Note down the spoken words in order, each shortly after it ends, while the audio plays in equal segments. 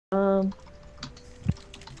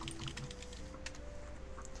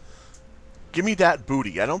Give me that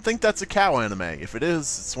booty. I don't think that's a cow anime. If it is,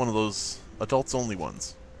 it's one of those adults-only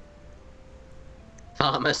ones.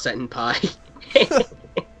 Farmer Senpai.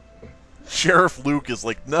 Sheriff Luke is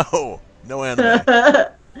like, no anime.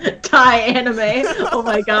 Thai anime. Oh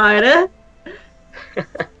my god.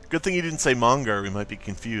 Good thing you didn't say manga, or we might be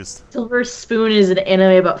confused. Silver Spoon is an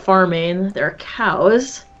anime about farming. There are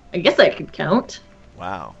cows. I guess that could count.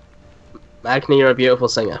 Wow. Magna, you're a beautiful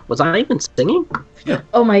singer. Was I even singing? Yep.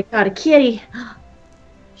 Oh my god, a kitty.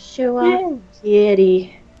 Show up,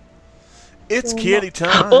 kitty. It's kitty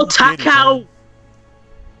time. Otakao!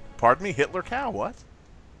 Pardon me? Hitler cow? What?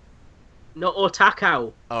 No,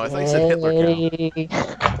 Otakao. Oh, I thought you said Hitler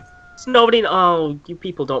cow. It's nobody. Oh, you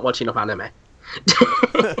people don't watch enough anime.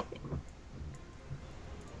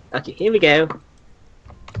 Okay, here we go.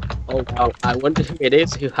 Oh wow, I wonder who it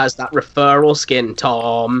is who has that referral skin,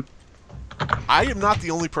 Tom. I am not the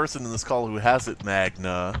only person in this call who has it,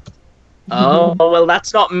 Magna. Oh, well,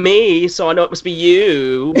 that's not me, so I know it must be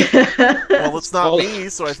you. Well, it's not me,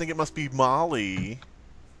 so I think it must be Molly.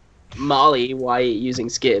 Molly, why are you using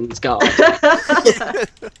skins? God.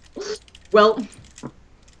 Well,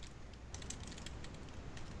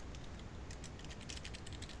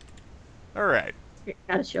 Alright.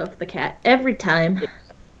 gotta show off the cat every time.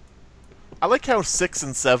 I like how 6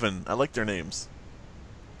 and 7, I like their names.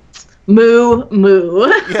 Moo, moo.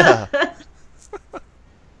 Yeah.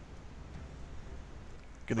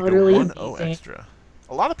 Gonna Utterly go 1-0 amazing. extra.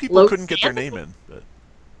 A lot of people Low couldn't get their stamina. name in, but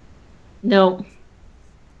No.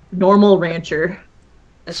 Normal rancher.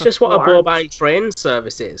 That's just what a Or- bovine train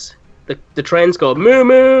service is. The trains go moo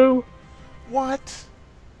moo. what?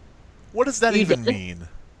 What does that even Even. mean?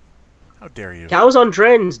 How dare you? Cows on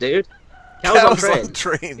trains, dude. Cows on trains.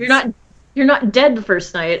 trains. You're not dead the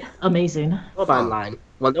first night. Amazing. Bovine line.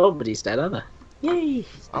 Well, nobody's dead, are they? Yay.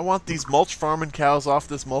 I want these mulch farming cows off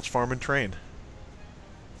this mulch farming train.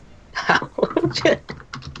 I hear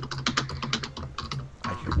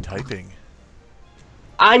typing.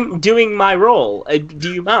 I'm doing my role.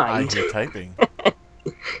 Do you I mind? hear typing.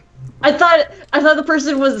 I thought the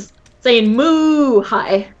person was saying moo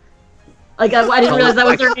hi. Like I didn't realize that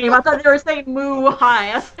was their name. I thought they were saying moo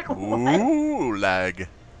hi. I was like, what? Ooh, lag.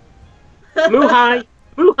 Moo hi.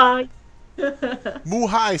 Moo hi.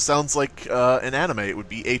 Muhai sounds like an anime. It would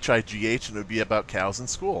be H-I-G-H, and it would be about cows in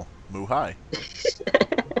school. Muhai.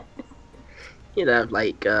 You know,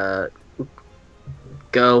 like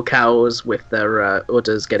girl cows with their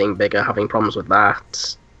udders getting bigger, having problems with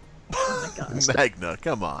that. Oh my gosh. Magna,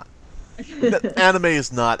 come on. Anime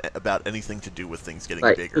is not about anything to do with things getting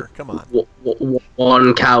Like, bigger. Come on.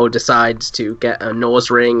 One cow decides to get a nose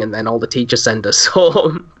ring, and then all the teachers send us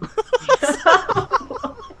home.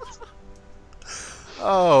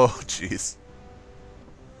 Oh, jeez.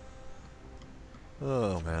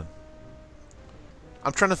 Oh, man.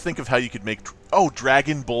 I'm trying to think of how you could make... Oh,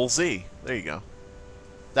 Dragon Ball Z. There you go.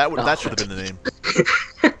 That should have been the name.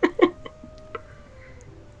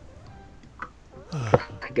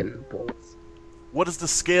 Dragon balls. What does the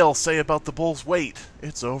scale say about the bull's weight?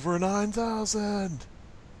 It's over 9,000.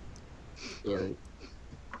 Yeah.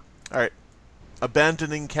 Alright.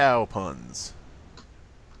 Abandoning cow puns.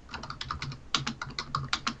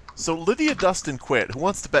 So Lydia Dustin quit. Who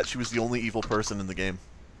wants to bet she was the only evil person in the game?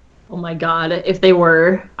 Oh my god. If they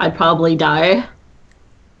were, I'd probably die.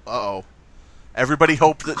 Uh-oh. Everybody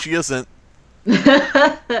hope that she isn't.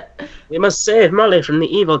 We must save Molly from the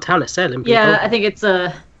evil town of Salem, people. Yeah, I think it's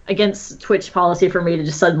against Twitch policy for me to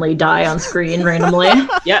just suddenly die on screen randomly.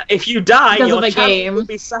 Yeah, if you die, Because your of a channel game. will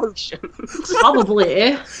be sanctioned. Probably.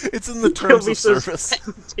 It's in the terms of service.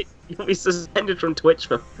 You'll be suspended from Twitch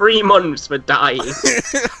for 3 months for dying.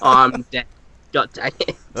 Oh, I'm dead. God dang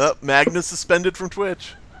it. Magna's suspended from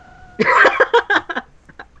Twitch.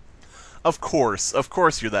 Of course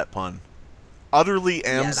you're that pun. Utterly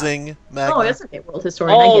amzing, Magna. Oh, that's okay, world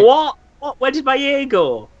historian. I Oh, get it. what? What? Where did my ear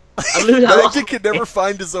go? I blew that Magna off. can never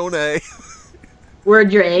find his own A.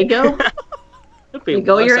 Where'd your A go? Could be You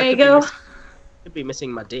go worse. your I A could be go? Could be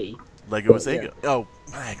missing my D. Lego is Yeah. Ego. Oh,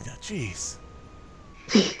 Magna, jeez.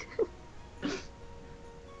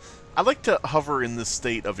 I like to hover in this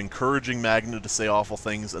state of encouraging Magna to say awful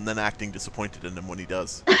things and then acting disappointed in him when he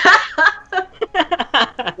does.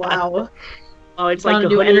 Wow. Oh, it's Found like a a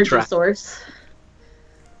new honey energy trap. source.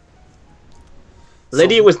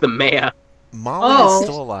 Lydia So, was the mayor. Molly Oh. is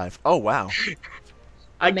still alive. Oh, wow.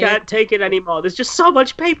 I Mayor. can't take it anymore. There's just so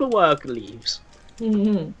much paperwork leaves.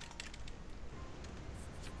 You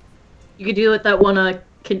could do what that one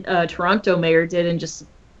Toronto mayor did and just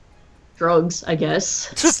drugs, I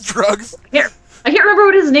guess. Just drugs. Here, I can't remember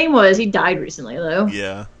what his name was. He died recently, though.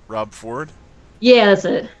 Yeah, Rob Ford. Yeah, that's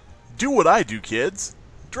it. Do what I do, kids.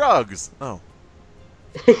 Drugs. Oh.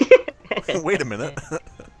 Wait a minute.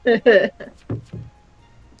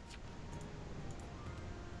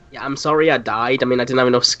 Yeah, I'm sorry I died. I mean, I didn't have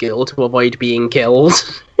enough skill to avoid being killed.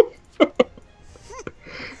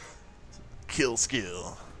 Kill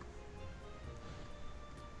skill.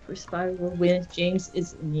 For spiral win, James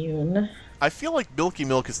is immune. I feel like Milky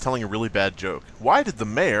Milk is telling a really bad joke. Why did the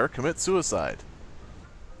mayor commit suicide?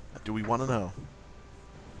 Do we want to know?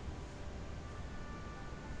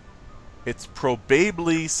 It's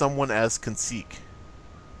probably someone as Conseek.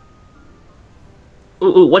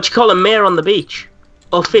 Ooh, what you call a mare on the beach?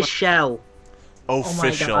 Official.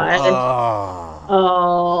 Official. my Oh.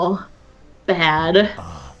 Oh, bad.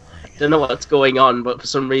 Don't know what's going on, but for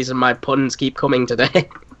some reason my puns keep coming today.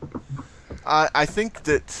 I think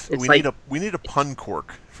that we need a pun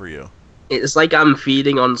cork for you. It's like I'm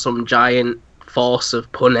feeding on some giant force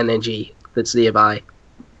of pun energy that's nearby.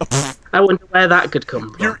 I wonder where that could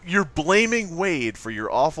come from. You're blaming Wade for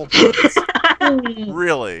your awful puns.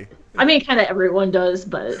 Really? I mean, kind of everyone does,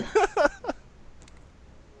 but...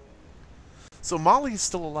 So Molly's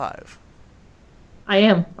still alive? I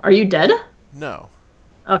am. Are you dead? No.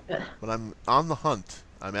 Okay. But I'm on the hunt.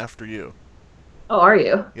 I'm after you. Oh, are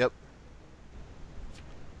you? Yep.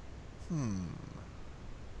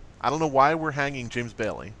 I don't know why we're hanging James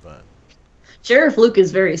Bailey, but... Sheriff Luke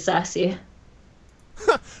is very sassy.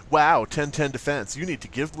 Wow, 10-10 defense. You need to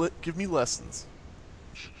give me lessons.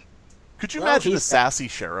 Could you imagine a sassy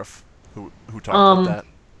sheriff who talked like that?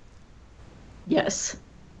 Yes.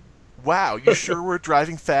 Wow, you sure were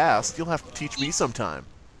driving fast. You'll have to teach me sometime.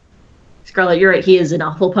 Scarlett, you're right. He is an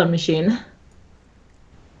awful pun machine.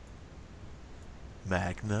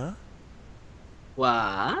 Magna?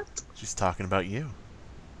 What? She's talking about you.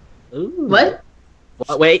 Ooh. What?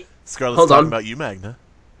 Wait. Scarlett's Hold talking on. about you, Magna.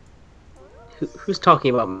 Who's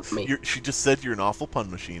talking about me? She just said you're an awful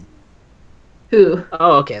pun machine. Who?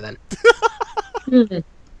 Oh, okay then.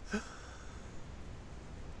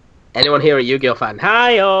 Anyone here a Yu-Gi-Oh fan?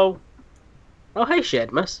 Hi-oh! Oh, hey,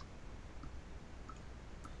 Shedmus.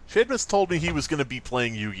 Shadmus told me he was going to be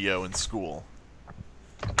playing Yu-Gi-Oh! In school.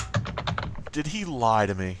 Did he lie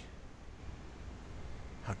to me?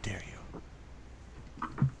 How dare you?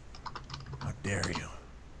 How dare you?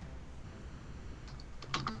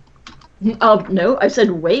 No, I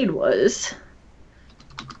said Wade was.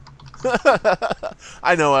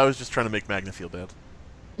 I know, I was just trying to make Magna feel bad.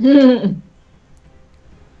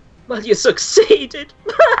 Well, you succeeded!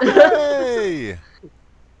 Hey!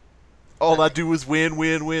 All I do is win,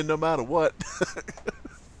 win, win, no matter what.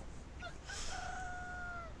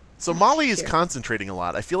 So Molly is concentrating a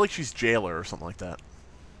lot. I feel like she's jailer or something like that.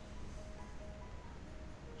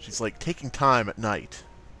 She's like taking time at night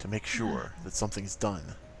to make sure that something's done.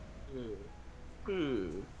 Wait,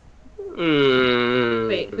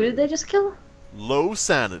 who did they just kill? Low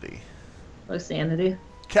sanity. Low sanity.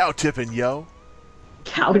 Cow tipping, yo.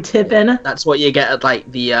 Cow tipping. That's what you get at,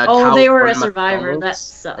 like, the, Oh, cow they were a from survivor. That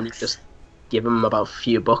McDonald's, and you sucks. just give them about a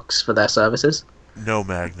few bucks for their services. No,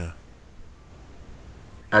 Magna.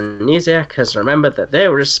 Amnesiac has remembered that they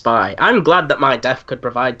were a spy. I'm glad that my death could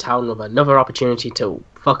provide town with another opportunity to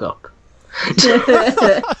fuck up.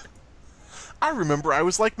 I remember I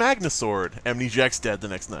was like Magna Sword. Amnesiac's dead the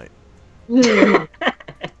next night.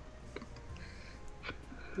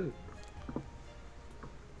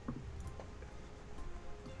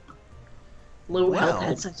 Low health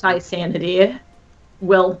had such high sanity.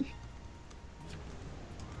 Well,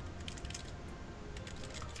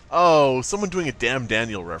 Oh, someone doing a Damn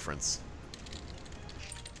Daniel reference.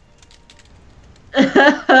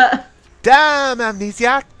 Damn,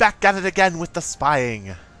 Amnesiac! Back at it again with the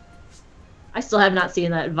spying. I still have not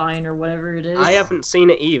seen that Vine or whatever it is. I haven't seen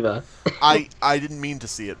it either. I didn't mean to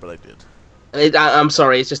see it, but I did. I'm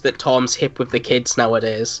sorry, it's just that Tom's hip with the kids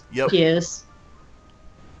nowadays. Yep. Yes.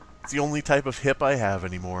 It's the only type of hip I have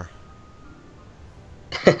anymore.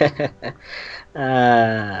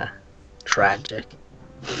 Tragic.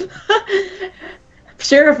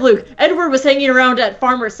 Sheriff Luke, Edward was hanging around at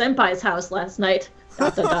Farmer Senpai's house last night.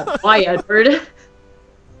 Why, Edward?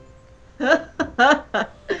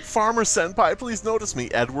 Farmer Senpai, please notice me.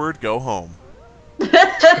 Edward, go home.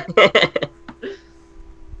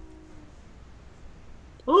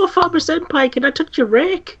 Oh, Farmer Senpai, can I touch your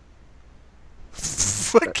rake?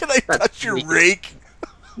 What, can I touch your rake?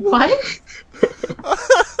 What?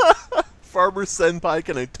 Farmer Senpai,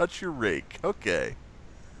 can I touch your rake? Okay.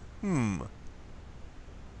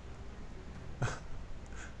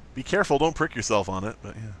 Be careful, don't prick yourself on it,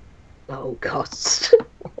 but yeah. Oh, God.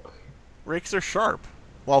 Rakes are sharp.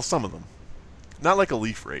 Well, some of them. Not like a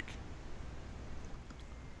leaf rake.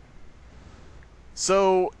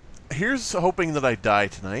 So, here's hoping that I die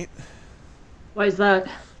tonight. Why is that?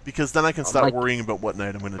 Because then I can stop worrying about what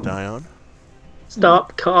night I'm going to die on.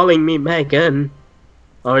 Stop calling me Megan.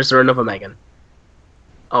 Or is there another Megan?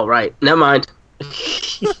 Oh, right. Never mind.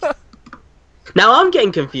 Now I'm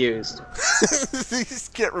getting confused. He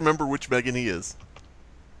just can't remember which Megan he is.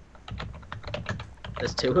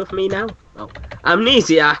 There's two of me now? Oh.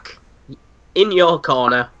 Amnesiac, in your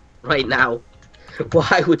corner, right now.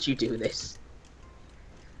 Why would you do this?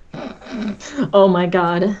 Oh my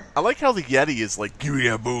god. I like how the Yeti is like, give me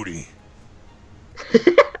that booty.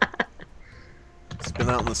 It's been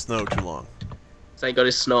out in the snow too long. So he got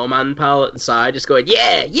his snowman pal at the side, just going,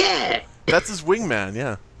 yeah, yeah! That's his wingman,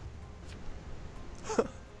 yeah.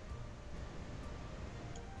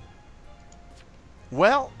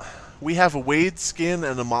 Well, we have a Wade skin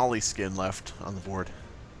and a Molly skin left on the board.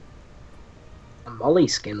 A Molly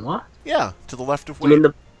skin, what? Yeah, to the left of You Wade.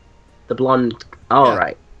 mean the blonde... Oh, Yeah.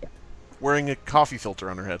 right. Wearing a coffee filter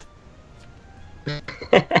on her head.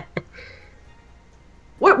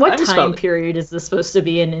 What I just time found it- period is this supposed to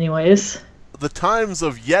be in, anyways? The times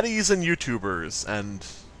of Yetis and YouTubers and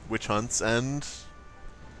witch hunts and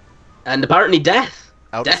And apparently death.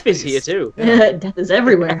 outer Death is space. here too. Yeah. Death is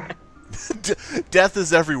everywhere. Death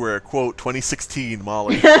is everywhere. Quote 2016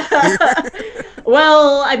 Molly.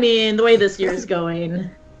 Well, I mean, the way this year is going.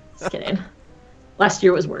 Just kidding. Last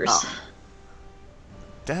year was worse. Oh.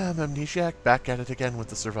 Damn, Amnesiac, back at it again with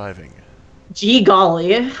the surviving. Gee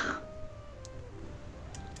golly.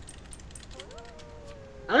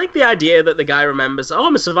 I like the idea that the guy remembers, oh,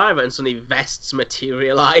 I'm a survivor, and suddenly vests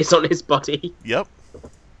materialize on his body. Yep.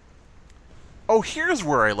 Oh, here's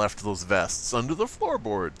where I left those vests, under the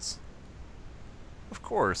floorboards. Of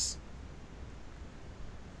course.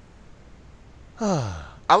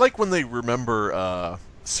 I like when they remember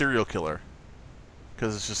serial killer.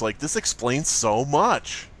 Because it's just like, this explains so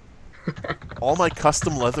much. All my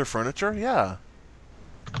custom leather furniture? Yeah.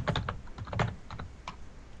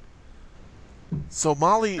 So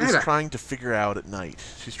Molly is trying to figure out at night.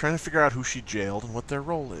 She's trying to figure out who she jailed and what their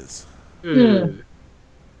role is.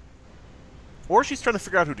 Or she's trying to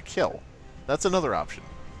figure out who to kill. That's another option.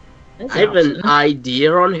 That's I have an option.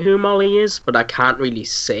 idea on who Molly is, but I can't really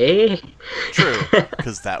say. True,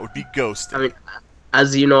 because that would be ghosting. I mean,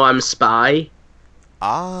 as you know, I'm a spy.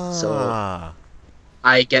 Ah. So-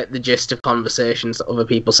 I get the gist of conversations that other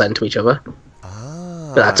people send to each other.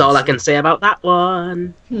 Ah. But that's all I can say about that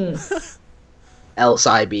one. Hmm. Else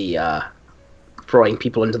I be throwing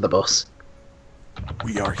people into the bus.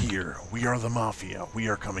 We are here. We are the Mafia. We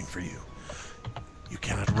are coming for you. You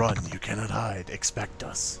cannot run. You cannot hide. Expect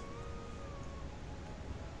us.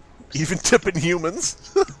 Even tipping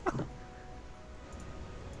humans.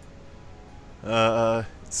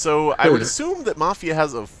 So I would assume that Mafia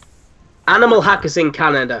has a Animal hackers in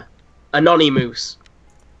Canada. Anonymous.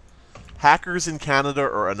 hackers in Canada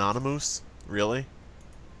or Anonymous. Really?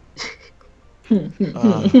 That's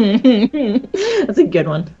a good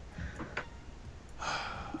one.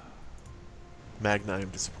 Magna, I'm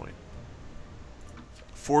disappointed.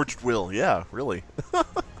 Forged will. Yeah, really.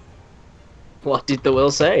 What did the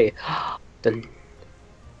will say? Dun.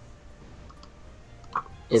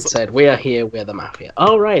 It said, "We are here. We're the Mafia."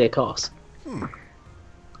 Oh, right, of course.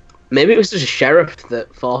 Maybe it was just a sheriff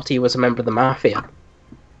that thought he was a member of the Mafia.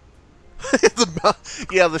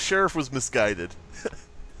 Yeah, the sheriff was misguided.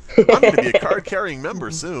 I'm going to be a card-carrying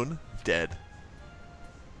member soon. Dead.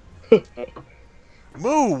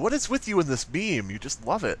 Moo, what is with you in this beam? You just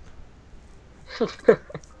love it.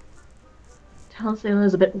 Town Salem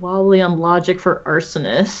is a bit wobbly on logic for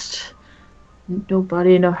arsonist.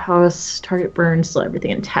 Nobody know how his target burns, so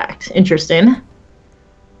everything intact. Interesting.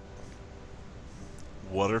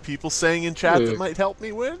 What are people saying in chat that might help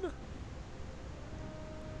me win?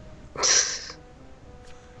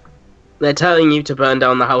 They're telling you to burn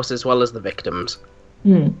down the house as well as the victims.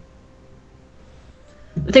 I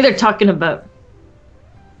think they're talking about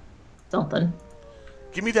something.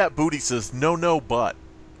 Give me that booty says no, no, but.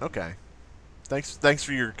 Okay. Thanks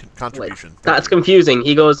for your contribution. That's confusing.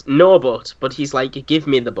 He goes, no but he's like, give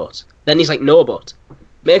me the but. Then he's like, no but.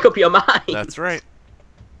 Make up your mind. That's right.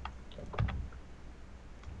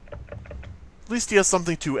 At least he has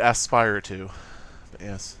something to aspire to. But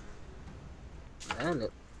yes. Man,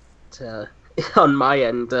 on my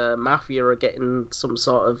end, Mafia are getting some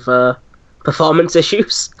sort of performance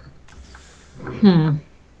issues.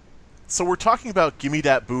 So we're talking about gimme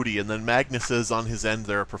that booty, and then Magnus says on his end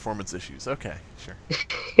there are performance issues. Okay, sure.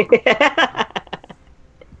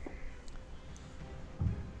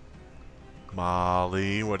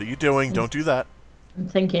 Molly, what are you doing? Don't do that. I'm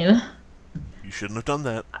thinking. You shouldn't have done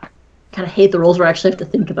that. Kind of hate the rules where I actually have to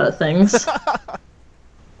think about things. So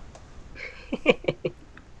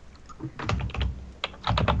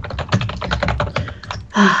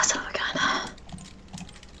God.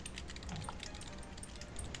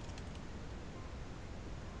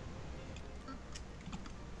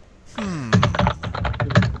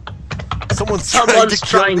 Someone's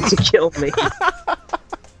trying to kill me.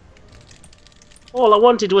 All I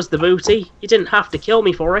wanted was the booty. You didn't have to kill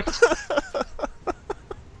me for it.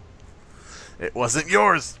 It wasn't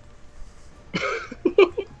yours.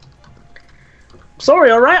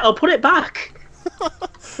 Sorry, alright, I'll put it back.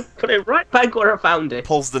 Put it right back where I found it.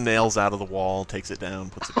 Pulls the nails out of the wall, takes it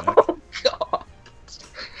down, puts it back. Oh, God.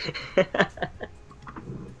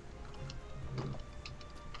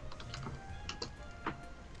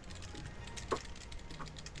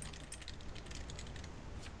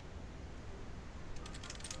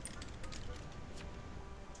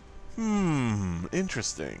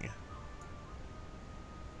 Interesting.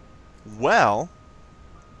 Well,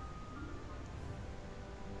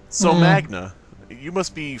 so Magna, you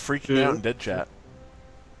must be freaking out in dead chat.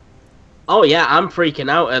 Oh yeah, I'm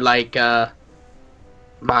freaking out at like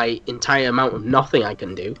my entire amount of nothing I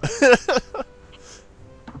can do.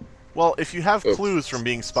 Well, if you have clues from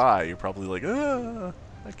being spy, you're probably like, I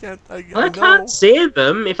can't. I can't say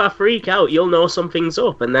them. If I freak out, you'll know something's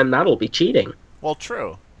up, and then that'll be cheating. Well,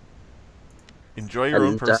 true. Enjoy your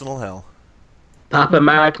own personal hell. Papa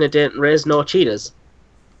Magna didn't raise no cheaters.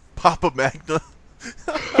 Papa Magna.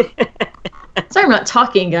 Sorry, I'm not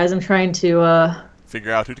talking, guys. I'm trying to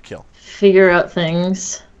figure out who to kill. Figure out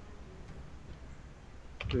things.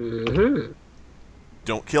 Mm-hmm.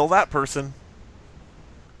 Don't kill that person.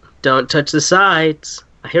 Don't touch the sides.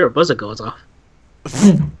 I hear a buzzer goes off.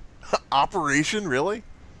 Operation, really?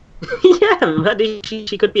 Yeah, but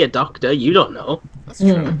she could be a doctor. You don't know. That's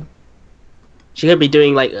true. She could be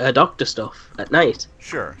doing, like, her doctor stuff at night.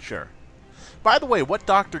 Sure, sure. By the way, what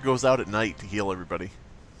doctor goes out at night to heal everybody?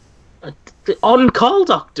 On-call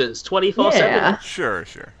doctors, 24/7. Yeah. Sure,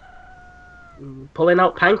 sure. Pulling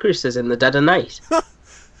out pancreases in the dead of night.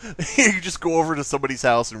 You just go over to somebody's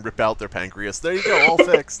house and rip out their pancreas. There you go, all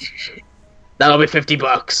fixed. That'll be $50.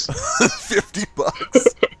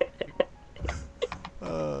 $50.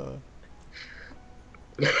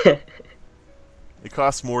 It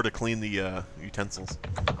costs more to clean the utensils.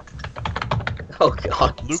 Oh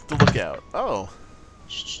God. Luke the Lookout. Oh.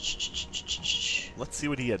 Let's see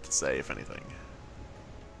what he had to say, if anything.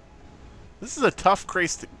 This is a tough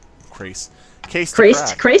case to crack.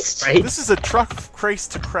 This is a tough case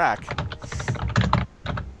to crack.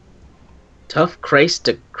 Tough case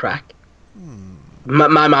to crack?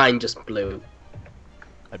 My mind just blew.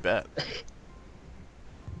 I bet.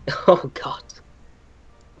 Oh God.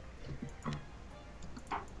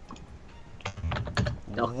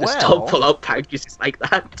 No, just don't pull out pancreases like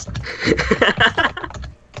that.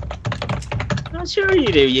 I'm sure you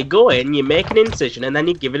do. You go in, you make an incision, and then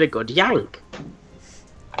you give it a good yank.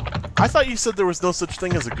 I thought you said there was no such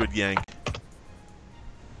thing as a good yank.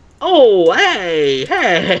 Oh, hey!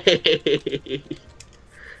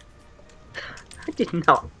 I did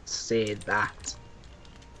not say that.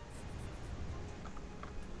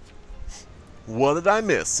 What did I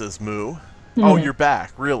miss, says Moo. Oh, you're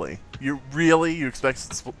back, really? You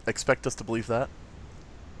expect us to believe that?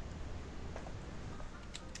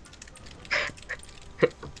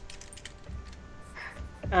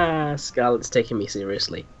 Scarlett's taking me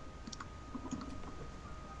seriously.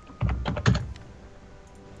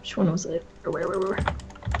 Which one was it? Or where?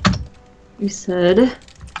 You said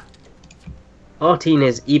 14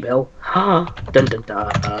 is E-Bill. Ha! Dun dun dun.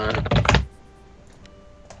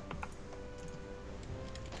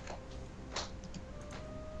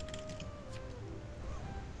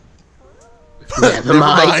 Never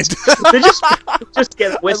mind. They just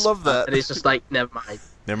get a whisper. I love that. And it's just like, never mind.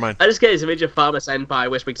 Never mind. I just get this image of Farmer Senpai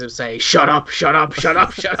whispering to him say, "Shut up, shut up, shut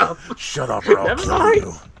up, shut up." Shut up or I'll Never kill mind.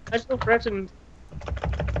 you. I feel threatened.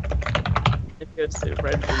 I feel so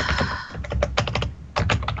threatened.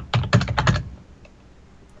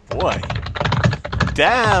 Boy.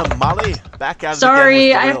 Damn, Molly. Back at it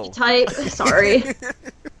sorry, again I with have the to type. Sorry.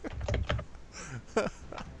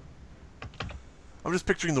 I'm just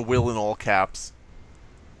picturing the will in all caps.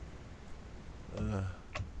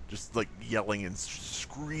 Just like yelling and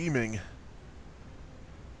screaming.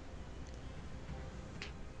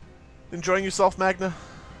 Enjoying yourself, Magna?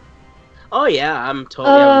 Oh yeah, I'm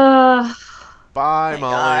totally. Bye,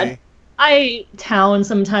 Molly. God. I town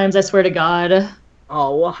sometimes, I swear to God.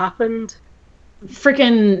 Oh, what happened?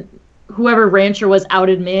 Freaking whoever rancher was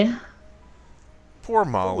outed me. Poor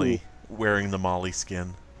Molly, wearing the Molly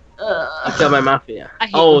skin. I killed my mafia. I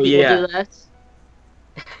hate when people do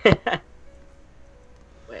that.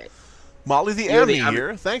 Wait. Molly the You're the Emmy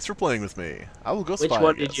here. Thanks for playing with me. I will go spy. Which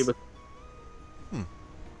one I did guess. you?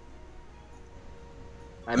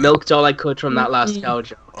 I milked all I could from that last cow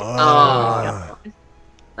joke. Oh,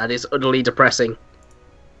 that is utterly depressing.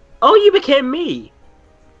 Oh, you became me.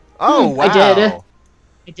 Oh wow!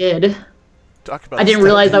 I did. Talk about I didn't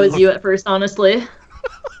realize that was you at first, honestly.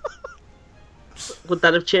 Would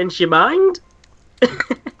that have changed your mind?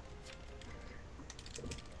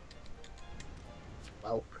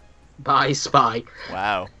 Well, bye, spy.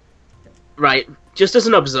 Wow. Right, just as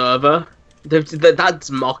an observer, that's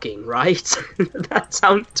mocking, right? That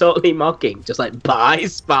sounds totally mocking. Just like, bye,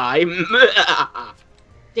 spy.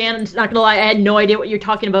 Dan, not gonna lie, I had no idea what you're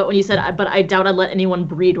talking about when you said, but I doubt I'd let anyone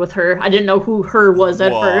breed with her. I didn't know who her was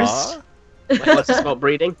at first. Wait, let's stop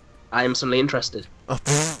breeding. I am suddenly interested.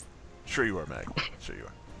 Sure you are, Mag. Sure you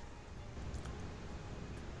are.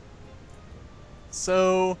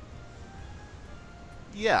 So,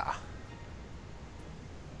 yeah.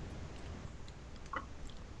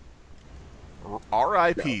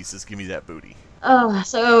 R.I.P. says, give me that booty.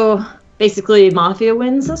 So basically, Mafia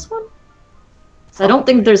wins this one? So I don't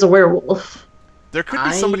think there's a werewolf. There could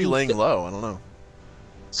be somebody laying low, I don't know.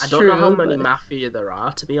 I don't know how many Mafia there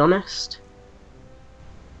are, to be honest.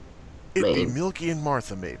 It'd be Milky and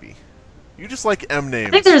Martha, maybe. You just like M names.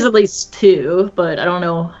 I think there's at least 2, but I don't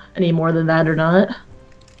know any more than that or not.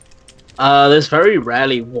 There's very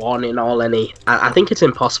rarely one in all any. I think it's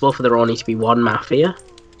impossible for there only to be one Mafia.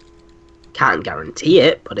 Can't guarantee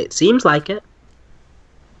it, but it seems like it.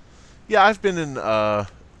 Yeah, I've been in, I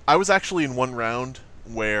was actually in one round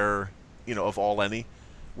where, you know, of all any,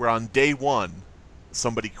 where on day 1,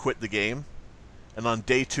 somebody quit the game, and on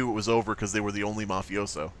day 2 it was over because they were the only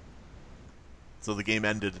mafioso. So the game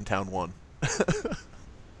ended and town won.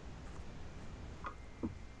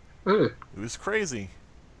 It was crazy.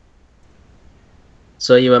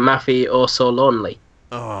 So you were Mafia or so lonely?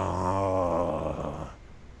 Oh.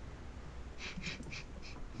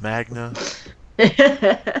 Magna,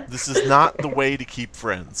 this is not the way to keep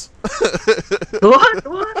friends. What?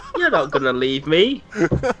 What? You're not gonna leave me.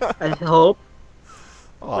 I hope.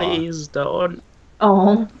 Please don't.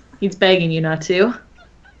 Oh, he's begging you not to.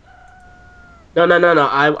 No.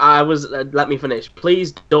 I was. Let me finish.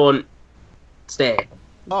 Please don't stay.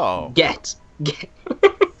 Oh. Get.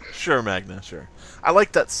 Sure, Magna. Sure. I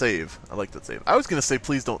like that save. I was gonna say,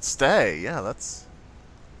 please don't stay. Yeah, that's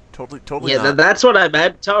totally. Yeah, not. that's what I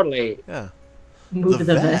meant. Totally. Yeah. Move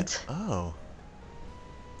the vet. Oh.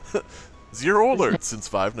 0 alerts since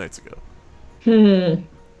 5 nights ago. Oh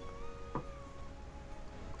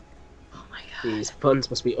my god. These puns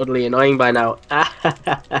must be utterly annoying by now.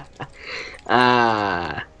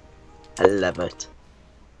 I love it.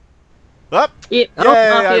 Up. Yeah,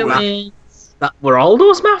 Mafia wins. Were all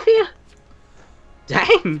those Mafia?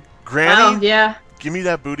 Dang. Granny. Yeah. Give me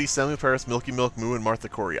that booty, Samuel Paris, Milky Milk, Moo, and Martha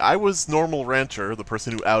Corey. I was normal rancher, the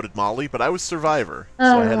person who outed Molly, but I was survivor,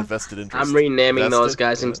 so I had a vested interest. I'm renaming those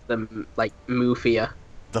guys into the, like, Mufia.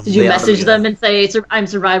 Did you message them and say, I'm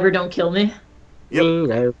survivor, don't kill me? Yep.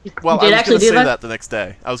 No. Well, I was going to say that the next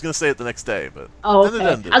day. I was going to say it the next day, but then it it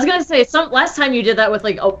ended. I was going to say, last time you did that with,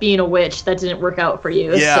 like, being a witch, that didn't work out for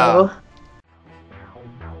you, yeah, so...